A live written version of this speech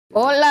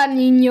Hola,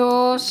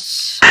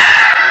 niños.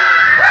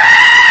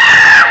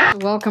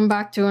 Welcome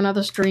back to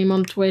another stream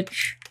on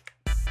Twitch.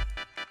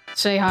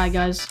 Say hi,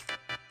 guys.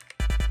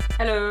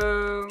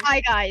 Hello.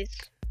 Hi, guys.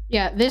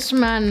 Yeah, this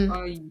man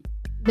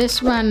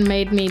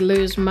made me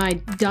lose my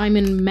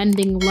diamond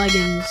mending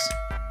leggings.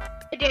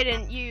 I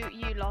didn't. You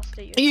lost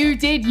it. You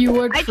did. You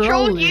were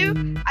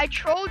trolling. I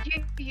trolled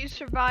you. You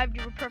survived.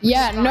 You were perfectly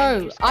Yeah, fine.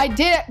 no, I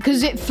did it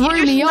because it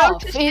threw me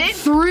off. It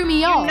threw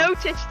me off. You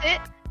noticed it.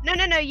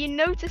 No. You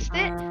noticed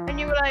it, and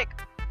you were like,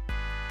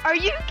 "Are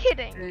you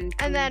kidding?"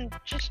 And then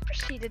just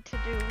proceeded to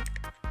do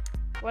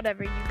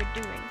whatever you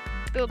were doing,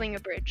 building a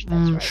bridge.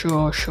 That's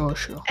right.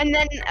 Sure. And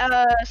then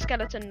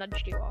skeleton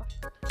nudged you off.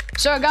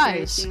 So,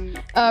 guys,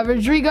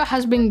 Rodrigo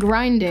has been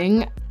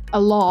grinding a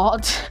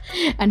lot,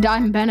 and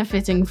I'm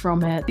benefiting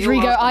from it.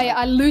 Rodrigo,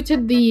 I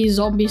looted the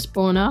zombie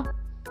spawner.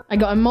 I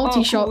got a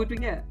multi-shot. What did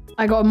we get?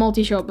 I got a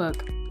multi-shot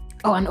book.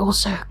 Oh, and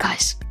also,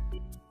 guys,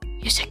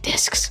 music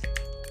discs.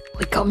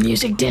 We got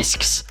music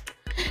discs.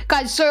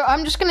 Guys, so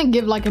I'm just gonna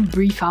give like a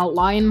brief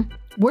outline.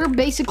 We're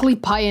basically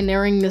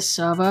pioneering this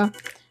server.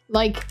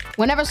 Like,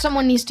 whenever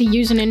someone needs to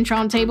use an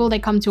enchant table, they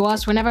come to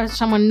us. Whenever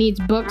someone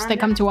needs books, they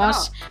come to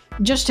us.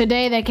 Just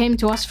today, they came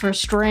to us for a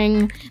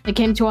string. They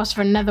came to us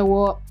for nether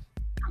wart.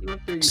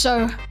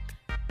 So,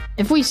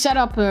 if we set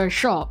up a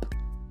shop,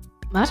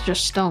 that's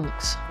just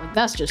stonks. Like,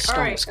 that's just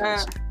stonks,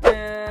 guys.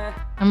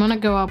 I'm gonna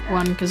go up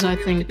one because I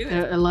think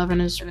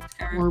 11 is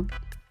more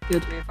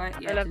good.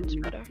 11's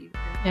better.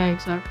 Yeah,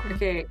 exactly.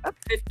 Okay,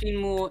 15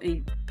 more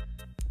ink.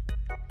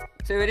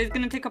 So it is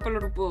gonna take up a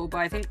lot of wool, but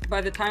I think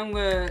by the time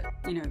we're,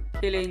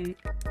 killing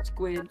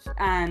squids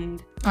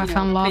and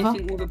found lava.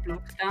 placing all the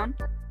blocks down.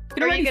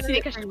 Are you gonna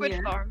make a squid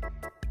farm?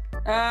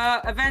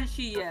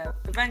 Eventually, yeah.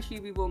 Eventually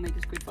we will make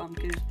a squid farm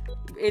because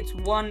it's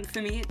one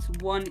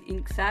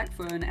ink sack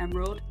for an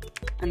emerald,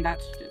 and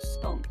that's just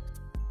stonks.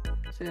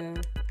 So,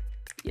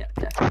 yeah,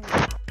 definitely.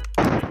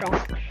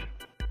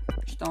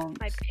 Stonks.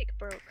 My pick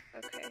broke.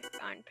 Okay,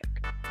 iron pick.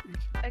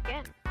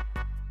 Again.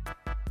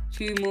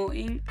 2 more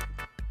ink.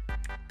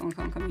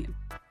 Come here.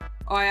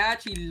 Oh, I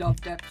actually love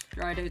depth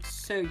strider. It's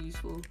so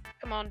useful.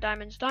 Come on,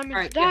 diamonds.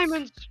 Right,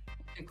 Diamonds! Yes.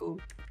 Okay, cool.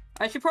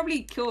 I should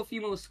probably kill a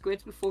few more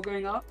squids before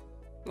going up.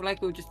 I feel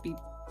like it would just be,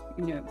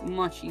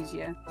 much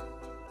easier.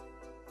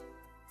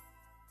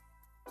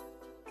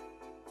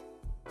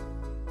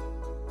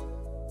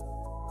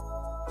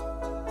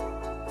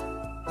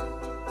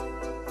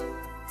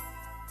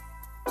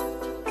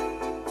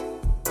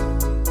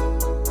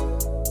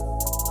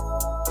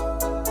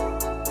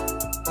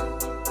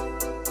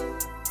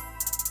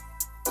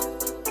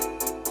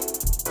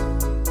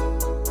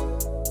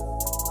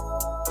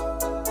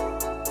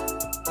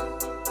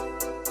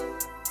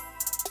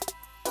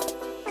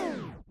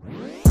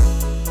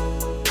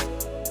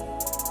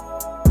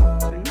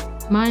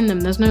 Mine them,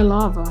 there's no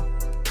lava.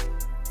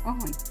 Oh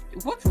my,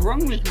 what's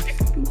wrong with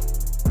me?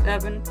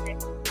 7,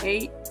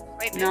 8,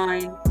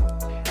 9,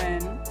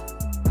 10.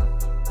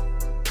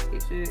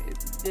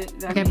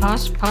 Okay,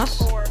 pass.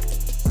 4.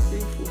 3,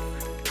 4.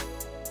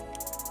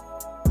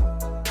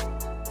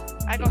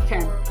 I got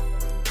 10.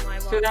 4.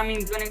 So that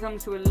means when it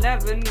comes to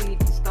 11, we need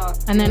to start.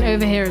 And then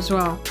over here as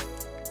well.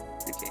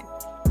 Okay.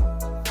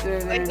 So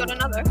then, I got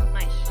another.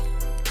 Nice.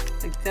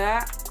 like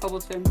that.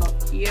 Cobblestone block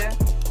here.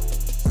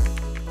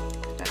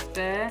 That's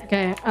there.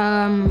 Okay,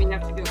 We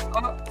have to go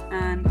up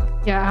and.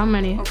 yeah, how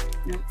many? Oh,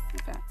 no,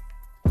 not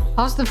that.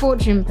 Pass the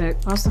fortune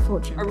pick. Pass the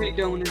fortune. I really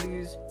don't want to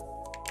lose.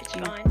 It's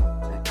fine.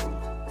 That one.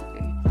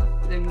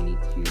 Okay. Then we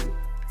need to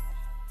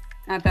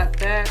add that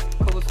there.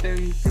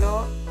 Cobblestone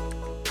block.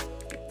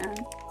 And.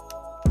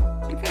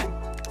 Okay.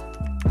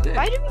 Good.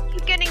 Why do we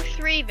keep getting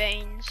 3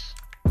 veins?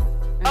 Okay,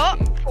 Oh,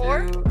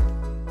 4. so,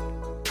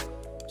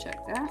 check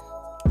that.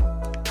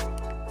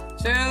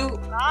 So, I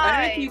don't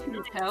know if you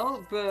can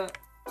tell, but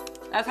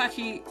that's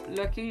actually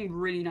looking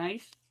really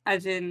nice,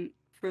 as in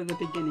for the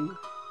beginning.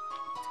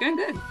 It's going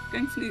good,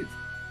 going smooth.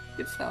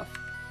 Good stuff.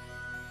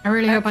 I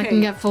really hope I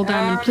can get full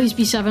diamond. Please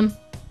be 7.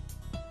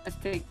 Let's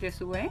take this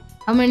away.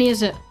 How many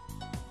is it?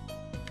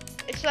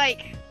 It's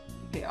like...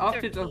 Okay,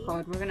 after the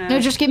card, we're gonna... No,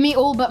 just give me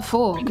all but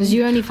 4, because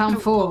you only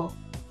found 4.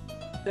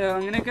 So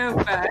I'm gonna go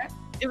back.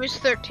 It was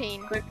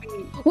 13.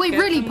 Quickly. Wait, get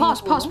really? some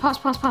Pass. more.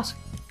 Wait,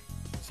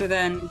 So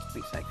then it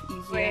makes life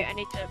easier. I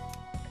need to...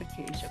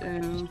 Okay,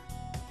 so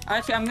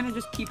actually I'm gonna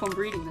just keep on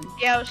breeding them.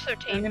 Yeah, it was I'm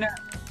 13. gonna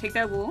take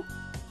that wool,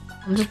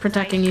 I'm just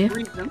protecting you.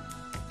 breed them.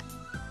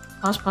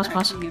 Pass. Alright,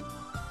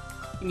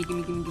 Gimme.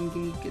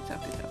 Good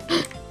stuff.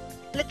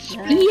 Let's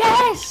Yeah. split.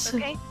 Yes!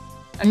 Okay?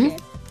 Okay.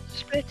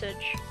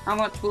 Splittage. How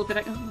much wool did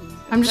I?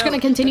 I'm just gonna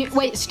continue.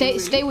 Wait,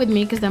 stay with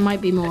me, because there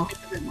might be more.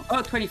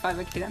 Oh, 25.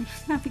 Okay, that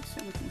makes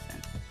so much more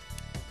sense.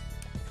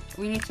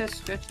 We need to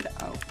stretch it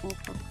out more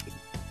properly.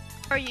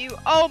 Are you?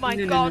 Oh my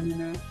god.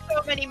 No.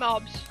 So many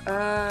mobs.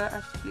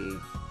 Actually.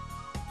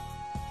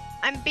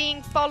 I'm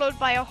being followed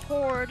by a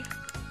horde.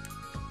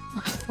 I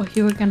thought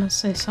you were gonna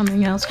say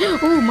something else.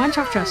 Oh,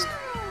 Minecraft chest.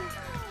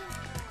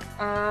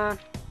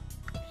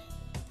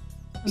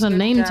 There's a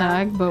name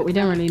tag, but we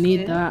don't really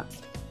need that.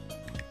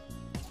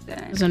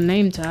 There's a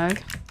name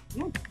tag.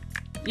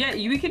 Yeah,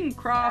 we can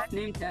craft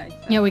name tags.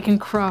 Yeah, we can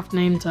craft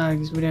name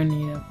tags. We don't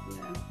need it.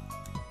 Yeah.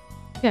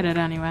 Get it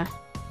anyway.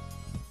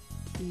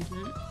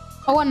 Mm-hmm.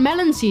 Oh, and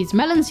melon seeds.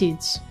 Melon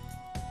seeds.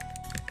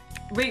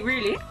 Wait,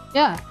 really?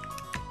 Yeah.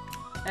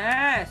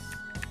 Yes.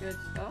 Good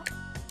stuff.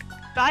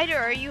 Spider,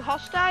 are you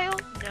hostile?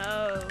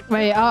 No.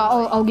 Wait,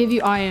 I'll give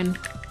you iron.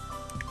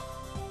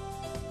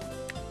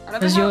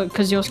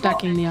 Because you're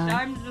stacking the iron.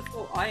 Diamonds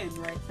before iron,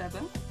 right,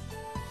 Seven?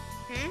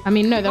 Hmm? I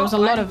mean, no, there was a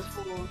lot of.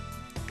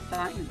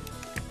 Diamonds.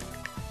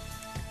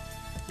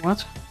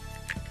 What?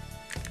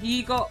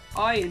 He got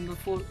iron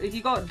before. He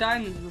got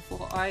diamonds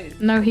before iron.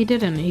 No, he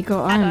didn't. He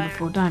got iron iron.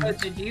 before Oh,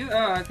 diamonds. did you?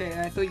 Oh, okay.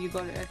 I thought you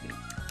got it. Okay.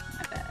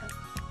 My bad.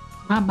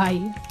 My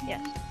bye.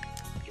 Yes.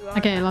 You are.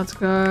 Okay, let's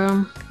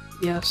go.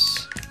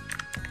 Yes.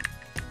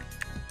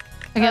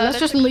 Okay, let's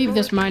just leave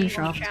this mine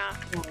shaft.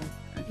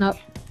 No.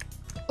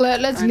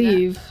 Let's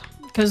leave.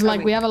 Because,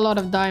 like, we have a lot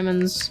of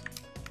diamonds.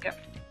 Yep.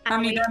 How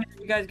many diamonds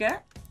did you guys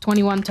get?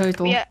 21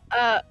 total. Yeah,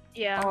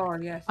 yeah. Oh,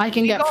 yes. I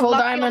can We get got full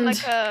lucky on,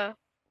 diamonds. like a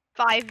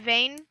 5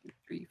 vein.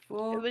 3,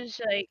 4, It was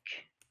like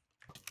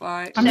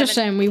 5. I'm just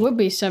 7. saying, we would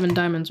be 7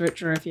 diamonds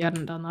richer if you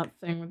hadn't done that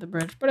thing with the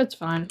bridge, but it's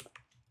fine.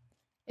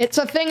 It's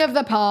a thing of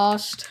the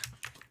past.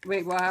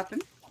 Wait, what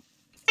happened?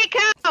 Hey,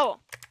 cow!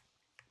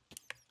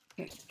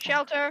 Okay.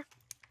 Shelter.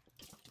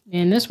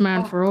 And this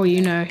man, for all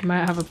you know, he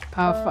might have a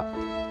power.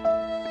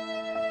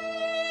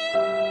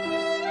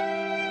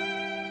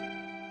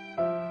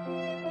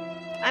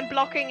 I'm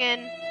blocking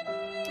in.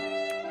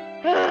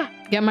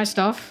 Get my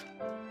stuff.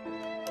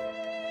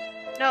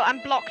 No, I'm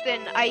blocked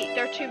in.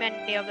 There are too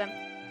many of them.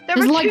 There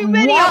There's were like too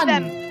many of one.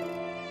 them.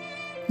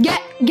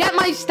 Get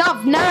my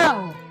stuff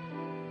now.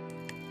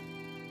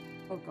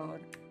 Oh, God.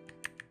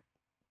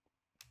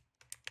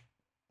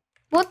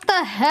 What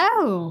the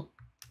hell?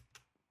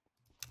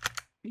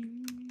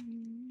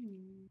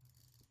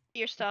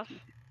 Your stuff.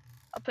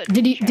 I'll put.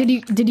 Did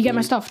you get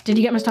my stuff? Did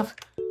you get my stuff?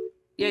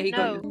 Yeah, he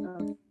got No.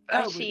 it.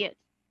 I see it.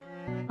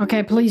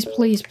 Okay, please,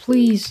 please,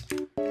 please.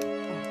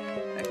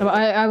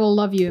 I will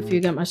love you if you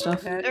get my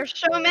stuff. There's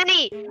so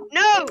many.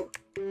 No.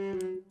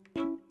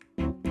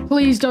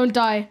 Please don't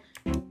die.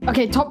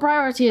 Okay, top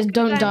priority is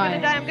don't die.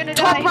 I'm gonna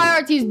Top die.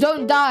 priority is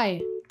don't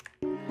die.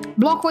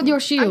 Block with your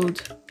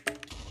shield.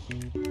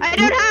 I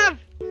don't have.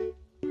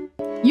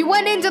 You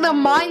went into the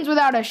mines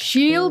without a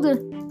shield?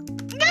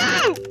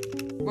 No.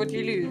 What'd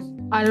you lose?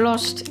 I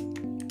lost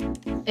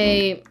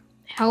a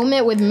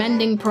helmet with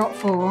mending prop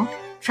 4,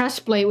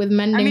 chest plate with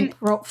mending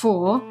prop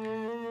 4,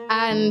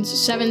 and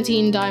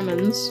 17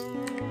 diamonds.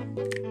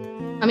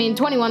 I mean,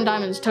 21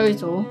 diamonds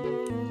total.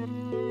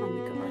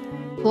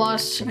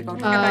 Plus Oh my God.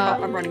 Get back up.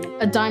 I'm running.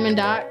 a diamond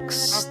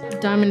axe,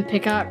 diamond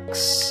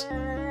pickaxe.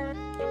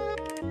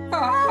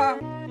 Ah!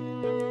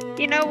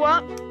 You know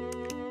what?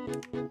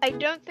 I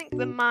don't think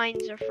the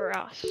mines are for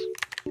us.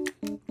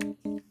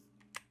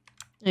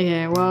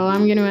 Okay, well,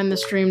 I'm gonna end the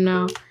stream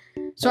now.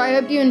 So I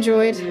hope you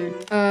enjoyed.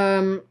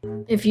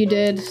 If you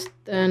did,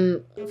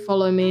 then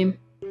follow me.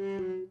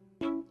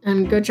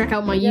 And go check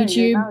out my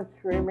YouTube. You're now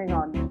streaming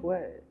on Twitch.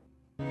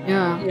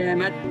 Yeah. Yeah,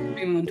 I'm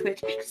streaming on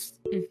Twitch.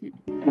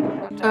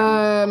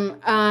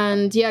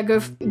 And yeah,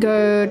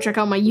 go check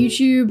out my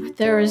YouTube.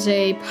 There is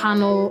a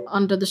panel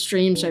under the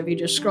stream, so if you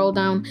just scroll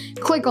down,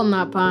 click on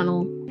that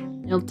panel,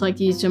 it'll take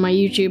you to my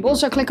YouTube.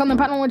 Also, click on the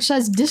panel which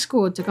says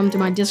Discord to come to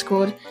my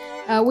Discord.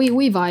 We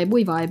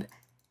vibe.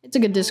 It's a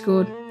good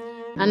Discord.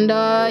 And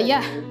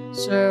yeah,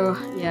 so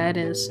yeah, it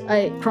is.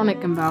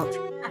 Chronic can vouch.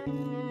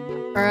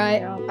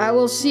 Alright, I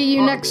will see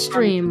you next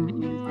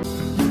stream.